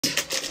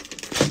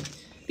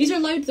These are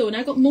loud though, and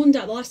I got moaned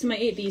at the last time I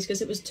ate these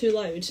because it was too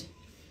loud.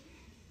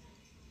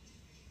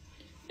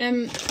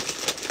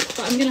 But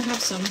I'm gonna have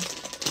some.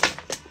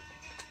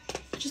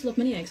 I just love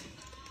mini eggs.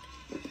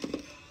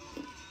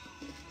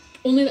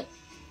 Only that.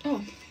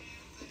 Oh.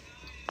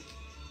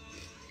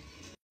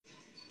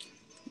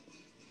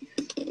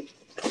 Is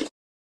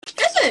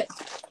it?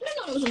 I didn't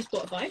know it was on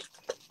Spotify.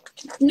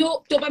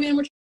 No, don't buy me any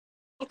more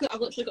chocolate. I've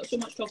literally got so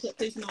much chocolate.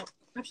 Please not.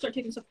 I have to start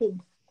taking stuff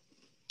home.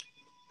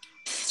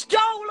 Stole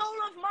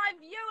all of my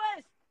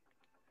viewers!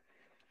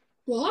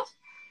 What?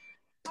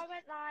 I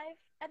went live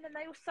and then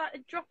they all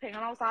started dropping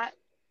and I was like,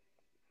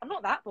 I'm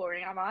not that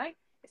boring, am I?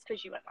 It's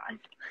because you went live.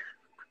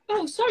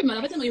 Oh, sorry, man.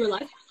 I didn't know you were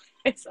live.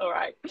 It's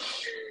alright.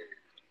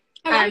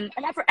 Alright.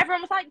 And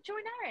everyone was like,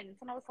 join Erin's.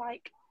 And I was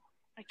like,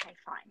 okay,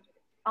 fine.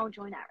 I'll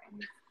join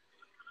Erin's.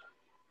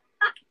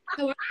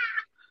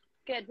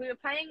 Good. We were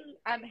playing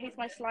Who's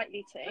Most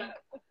Likely To.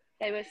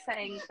 They were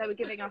saying, they were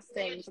giving us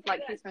things of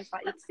like, who's most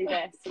likely to do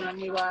this? And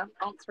then we were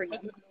answering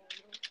them.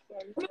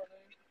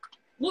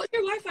 What's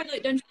your Wi-Fi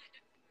like down?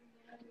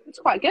 It's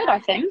quite good, I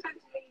think.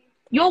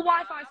 Your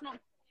Wi-Fi's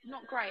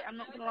not great. I'm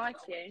not going to lie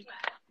to you.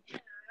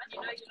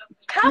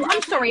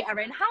 I'm sorry,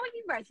 Erin. How are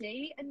you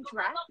ready and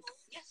dressed?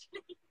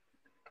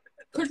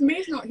 Because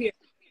May's not here.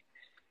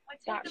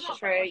 That's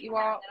true. You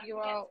are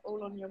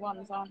all on your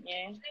ones, aren't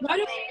you? Why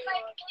don't Can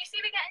you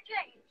see me getting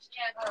changed?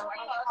 Yeah.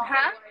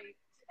 Huh?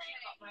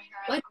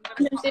 Why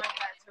don't you say-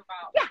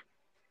 Yeah.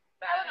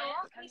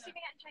 Can you see me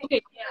getting changed?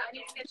 Okay. Yeah, I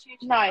need to get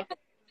changed. No.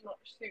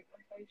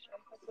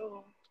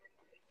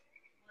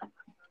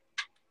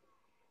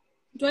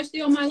 Do I stay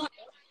on my lap?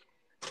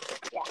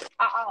 Yeah.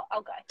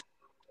 I'll go.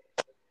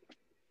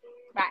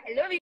 Right. I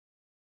love you.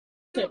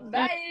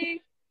 Bye.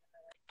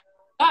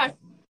 Bye.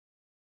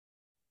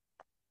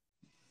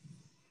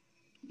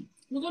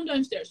 We're going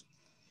downstairs.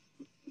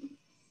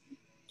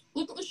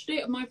 Look at the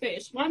state of my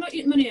face. Why am I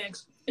eating mini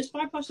eggs? It's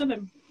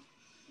 7:05.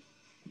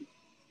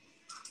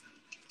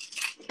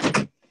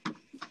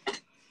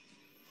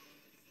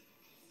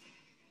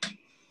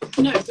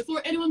 Now,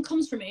 before anyone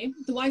comes for me,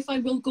 the Wi-Fi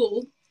will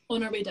go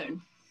on our way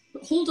down.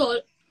 But hold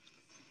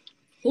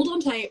on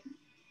tight,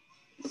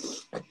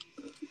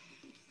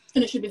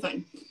 and it should be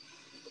fine.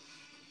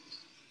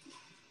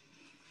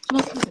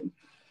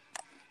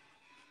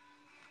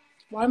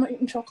 Why am I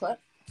eating chocolate?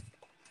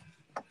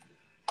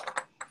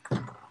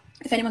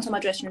 If anyone's in my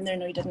dressing room there,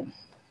 no, you didn't.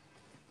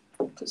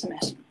 It's a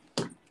mess.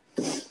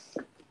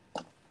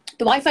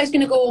 The Wi-Fi's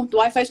gonna go. The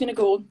Wi-Fi's gonna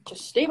go.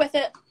 Just stay with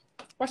it.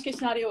 Worst case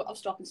scenario, I'll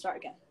stop and start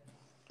again.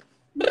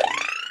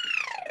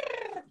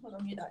 Hold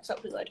on, mute that. It's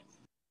up too loud.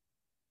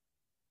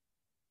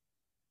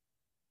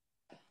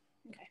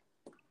 Okay.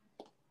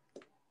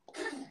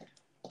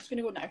 It's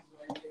gonna go now.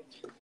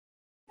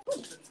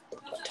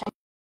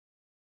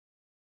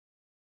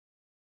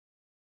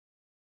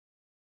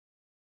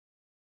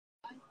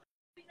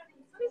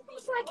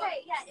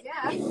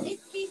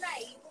 It's been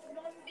made.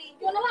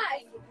 You want to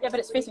lie? Yeah, but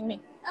it's facing me.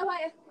 Oh, are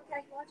you?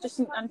 Okay. Just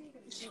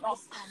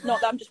not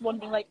that I'm just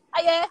wondering like,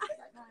 oh yeah.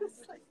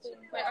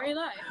 Wait, are you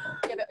live?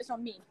 Yeah, but it's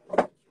on me.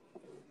 I'm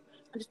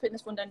just putting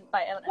this one down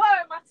by Ellen.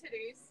 Whoa, my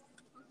titties.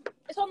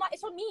 It's on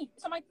me.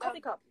 It's on my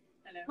coffee cup.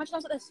 Imagine I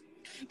was like this.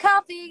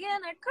 Coffee in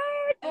a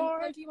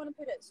cardboard. How do you want to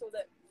put it so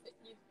that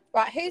you...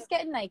 Right, who's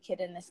getting naked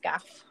in this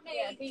gaff?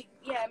 Me.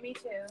 Yeah, me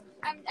too.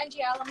 And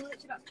GL, I'm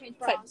literally about to change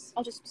Fine. bras.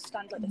 I'll just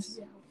stand like this.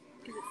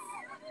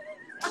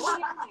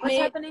 What's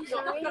happening?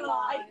 I'm not gonna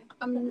lie.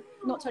 I'm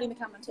not telling the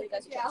camera until you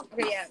guys are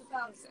Yeah,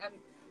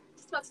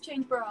 just about to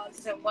change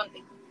bras. Don't want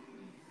me.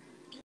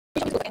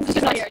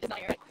 It's not here.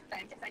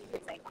 Thank you.